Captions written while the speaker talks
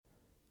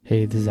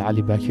Hey, this is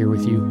Ali back here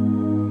with you,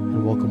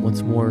 and welcome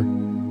once more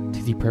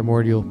to the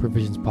Primordial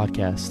Provisions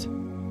Podcast.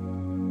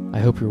 I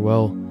hope you're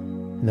well,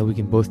 and that we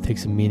can both take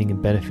some meaning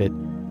and benefit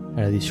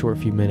out of these short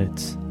few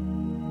minutes.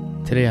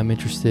 Today I'm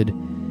interested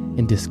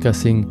in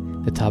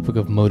discussing the topic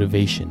of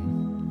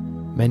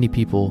motivation. Many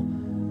people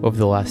over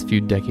the last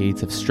few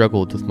decades have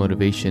struggled with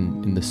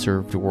motivation in the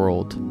served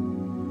world.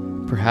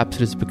 Perhaps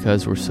it is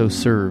because we're so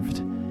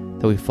served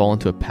that we fall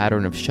into a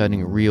pattern of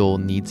shutting real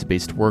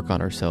needs-based work on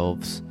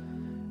ourselves,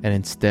 and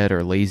instead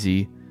are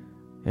lazy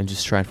and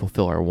just try and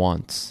fulfill our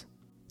wants.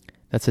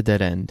 That's a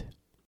dead end.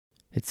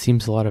 It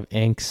seems a lot of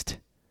angst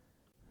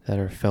that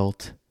are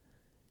felt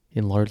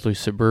in largely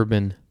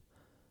suburban,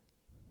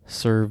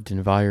 served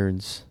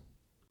environs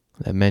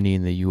that many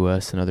in the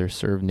U.S. and other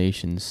served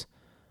nations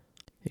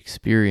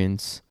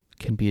experience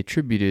can be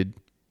attributed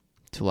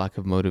to lack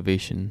of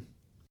motivation.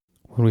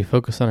 When we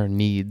focus on our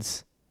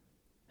needs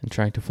and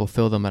trying to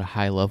fulfill them at a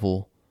high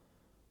level,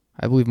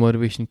 I believe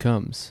motivation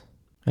comes,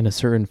 and a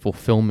certain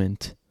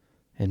fulfillment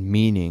and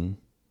meaning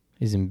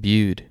is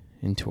imbued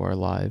into our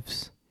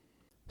lives.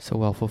 So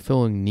while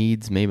fulfilling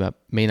needs may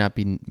not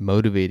be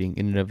motivating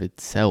in and of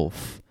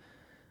itself,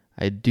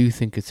 I do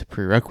think it's a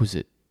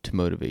prerequisite to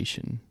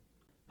motivation.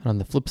 And on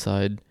the flip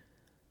side,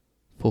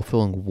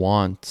 fulfilling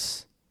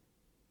wants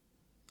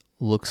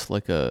looks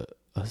like a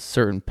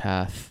certain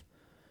path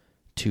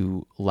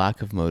to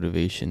lack of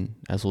motivation,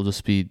 as we'll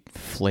just be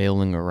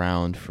flailing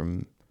around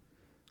from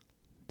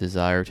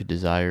desire to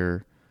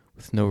desire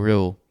with no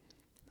real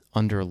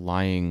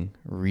underlying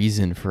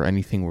reason for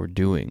anything we're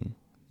doing.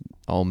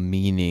 All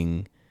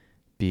meaning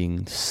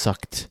being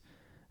sucked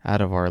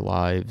out of our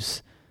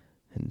lives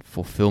and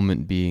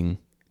fulfillment being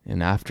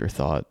an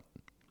afterthought.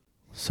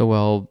 So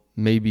while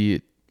maybe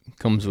it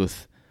comes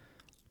with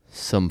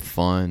some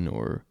fun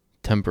or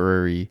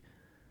temporary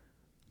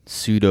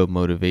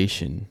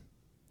pseudo-motivation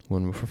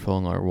when we're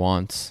fulfilling our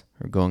wants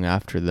or going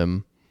after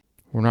them,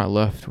 we're not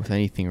left with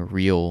anything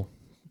real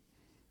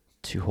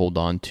to hold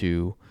on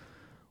to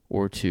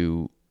or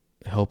to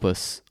help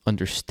us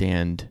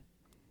understand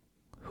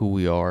who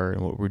we are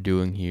and what we're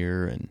doing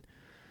here, and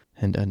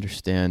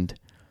understand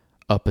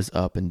up is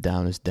up and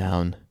down is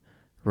down,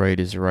 right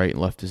is right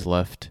and left is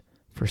left.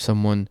 For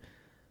someone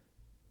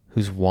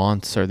whose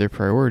wants are their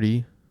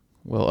priority,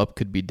 well, up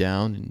could be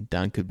down and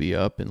down could be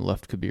up and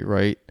left could be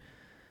right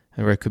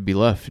and right could be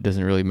left. It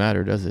doesn't really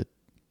matter, does it?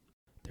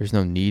 There's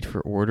no need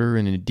for order,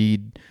 and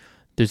indeed,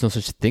 there's no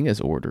such thing as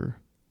order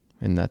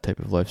in that type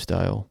of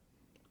lifestyle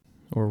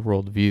or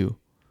worldview.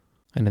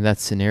 And in that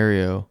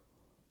scenario,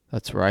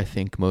 that's where I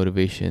think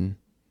motivation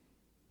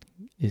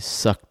is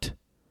sucked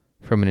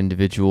from an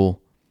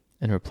individual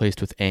and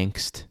replaced with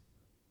angst,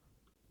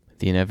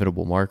 the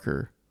inevitable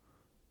marker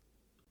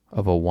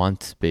of a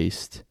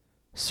wants-based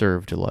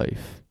served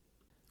life,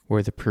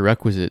 where the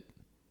prerequisite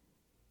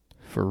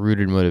for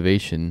rooted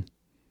motivation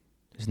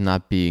is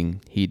not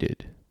being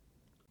heeded.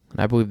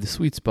 And I believe the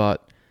sweet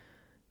spot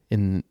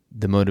in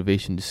the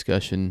motivation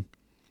discussion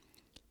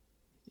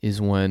is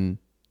when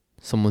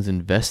someone's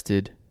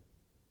invested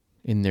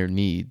in their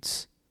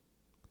needs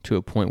to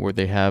a point where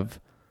they have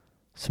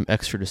some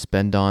extra to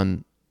spend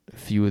on a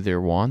few of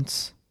their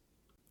wants,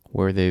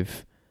 where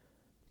they've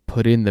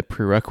put in the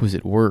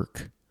prerequisite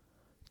work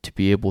to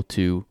be able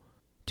to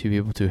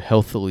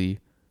healthily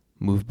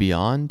move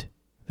beyond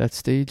that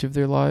stage of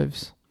their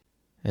lives,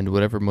 and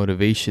whatever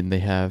motivation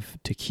they have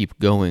to keep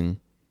going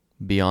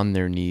beyond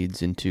their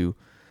needs into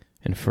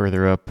and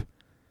further up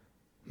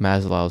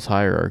Maslow's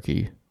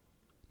hierarchy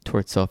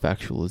towards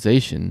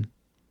self-actualization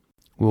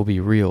will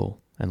be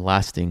real and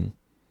lasting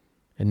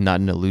and not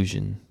an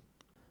illusion,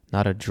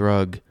 not a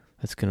drug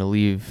that's going to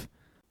leave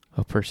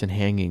a person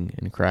hanging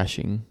and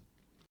crashing.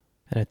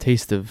 And a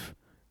taste of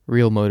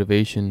real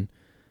motivation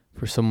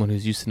for someone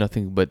who's used to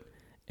nothing but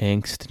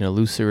angst and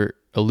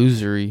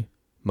illusory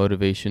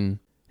motivation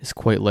is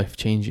quite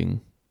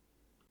life-changing.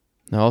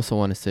 And I also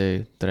want to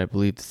say that I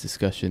believe this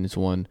discussion is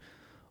one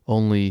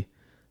only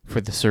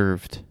for the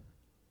served,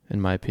 in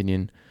my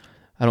opinion.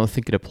 I don't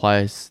think it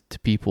applies to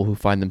people who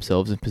find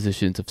themselves in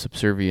positions of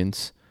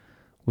subservience,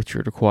 which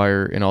would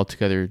require an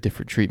altogether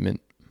different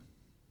treatment.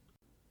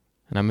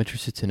 And I'm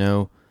interested to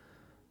know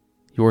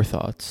your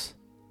thoughts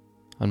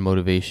on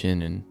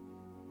motivation and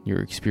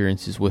your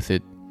experiences with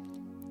it,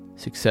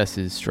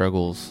 successes,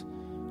 struggles,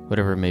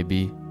 whatever it may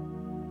be.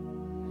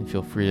 And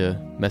feel free to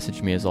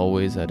message me as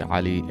always at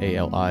Ali,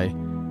 A-L-I,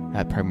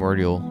 at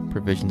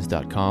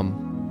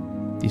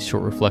primordialprovisions.com. These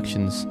short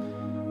reflections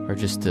are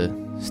just to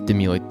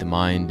stimulate the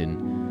mind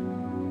and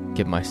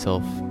get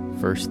myself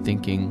first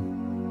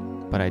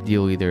thinking, but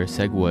ideally they're a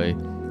segue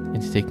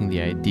into taking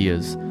the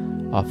ideas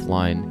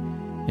offline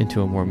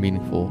into a more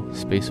meaningful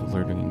space of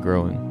learning and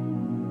growing,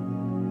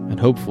 and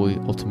hopefully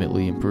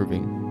ultimately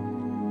improving.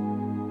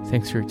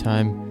 Thanks for your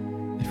time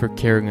and for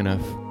caring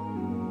enough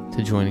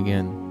to join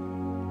again.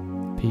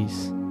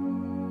 Peace.